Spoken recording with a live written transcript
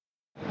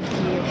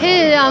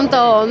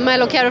Anton,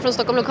 MelloCarro från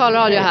Stockholm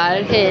Lokalradio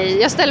här.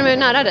 Hej, jag ställer mig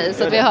nära dig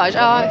så att vi hörs.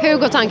 Ja, hur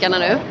går tankarna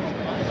nu?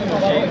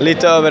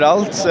 Lite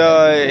överallt, så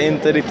jag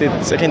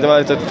kan inte vara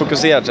lite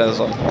fokuserad känns det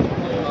som.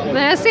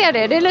 Nej, jag ser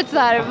det. Det är lite så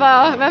här,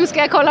 vem ska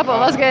jag kolla på?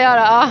 Vad ska jag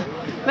göra? Ja.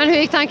 Men hur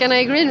gick tankarna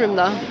i Green Room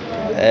då?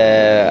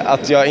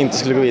 Att jag inte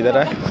skulle gå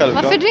vidare,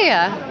 självklart. Varför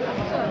det?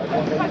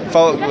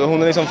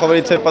 Hon är liksom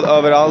favorittippad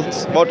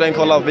överallt. Vart jag än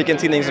kollar på vilken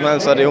tidning som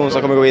helst så är det hon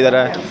som kommer gå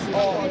vidare.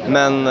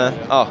 Men,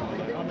 ja,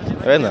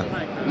 jag vet inte.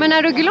 Men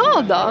är du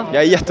glad då?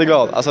 Jag är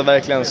jätteglad, alltså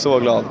verkligen så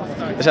glad.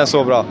 Det känns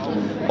så bra.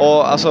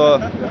 Och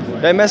alltså,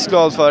 jag är mest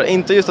glad för,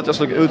 inte just att jag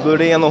slog ut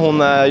Loreen och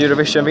hon är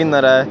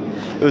Eurovision-vinnare,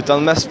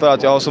 utan mest för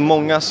att jag har så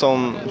många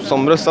som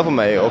röstar på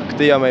mig och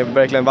det gör mig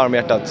verkligen varm i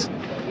hjärtat.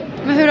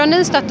 Men hur har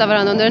ni stöttat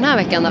varandra under den här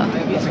veckan då?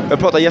 Jag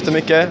pratar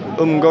jättemycket,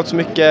 umgåtts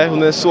mycket,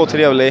 hon är så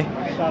trevlig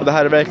och det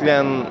här är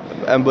verkligen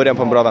en början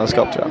på en bra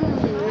vänskap tror jag.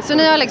 Så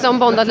ni har liksom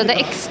bondat lite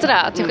extra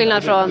till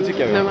skillnad från... Tycker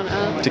jag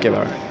vi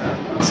har.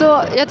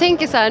 Så jag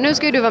tänker så här, nu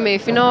ska ju du vara med i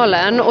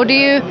finalen och det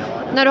är ju,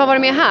 när du har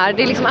varit med här,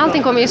 det är liksom,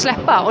 allting kommer ju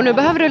släppa och nu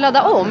behöver du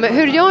ladda om.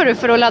 Hur gör du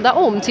för att ladda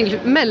om till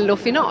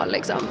mellofinal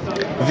liksom?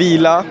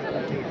 Vila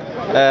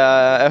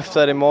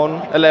efter imorgon,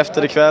 eller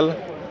efter ikväll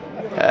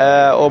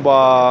och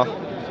bara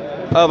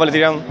öva lite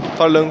grann,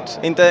 ta det lugnt,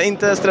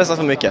 inte stressa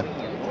för mycket.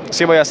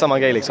 Ska bara göra samma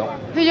grej liksom.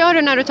 Hur gör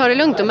du när du tar det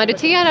lugnt?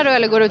 Mediterar du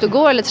eller går du ut och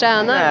går eller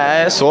tränar?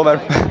 Nej, sover.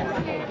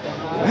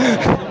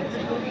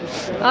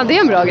 Ja, det är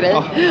en bra grej.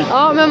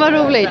 Ja, men vad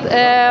roligt.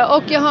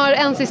 Och jag har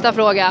en sista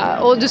fråga.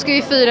 Och du ska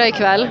ju fira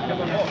ikväll.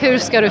 Hur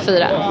ska du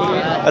fira?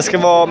 Jag ska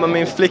vara med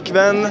min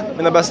flickvän,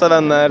 mina bästa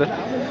vänner,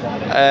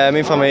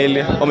 min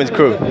familj och mitt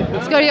crew.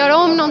 Ska du göra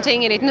om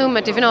någonting i ditt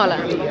nummer till finalen?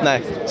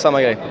 Nej,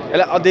 samma grej.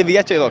 Eller ja, det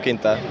vet jag ju dock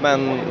inte.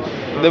 Men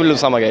det blir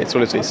samma grej,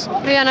 troligtvis.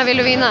 Hur gärna vill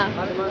du vinna?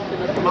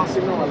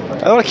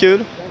 Ja, det var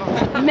kul.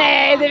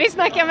 Nej, vi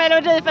snackar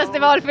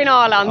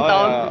Melodifestivalfinal, Anton.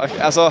 Ja.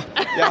 Alltså,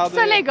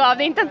 alltså lägg av,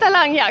 det är inte en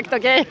talangjakt,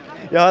 okej?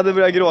 Jag hade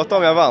börjat gråta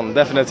om jag vann,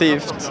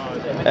 definitivt.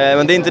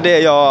 Men det är inte det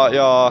jag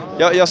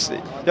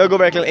går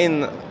verkligen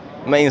in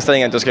med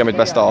inställningen att jag ska göra mitt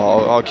bästa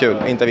och ha kul,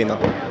 inte vinna.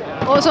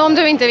 Och så om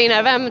du inte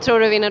vinner, vem tror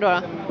du vinner då?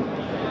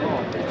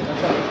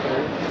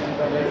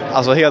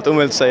 Alltså helt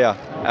omöjligt att säga.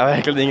 Jag har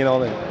verkligen ingen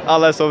aning.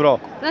 Alla är så bra.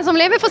 Den som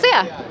lever får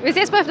se. Vi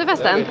ses på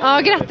efterfesten. Ja,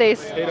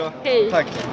 grattis. Hej då. Hej. Tack.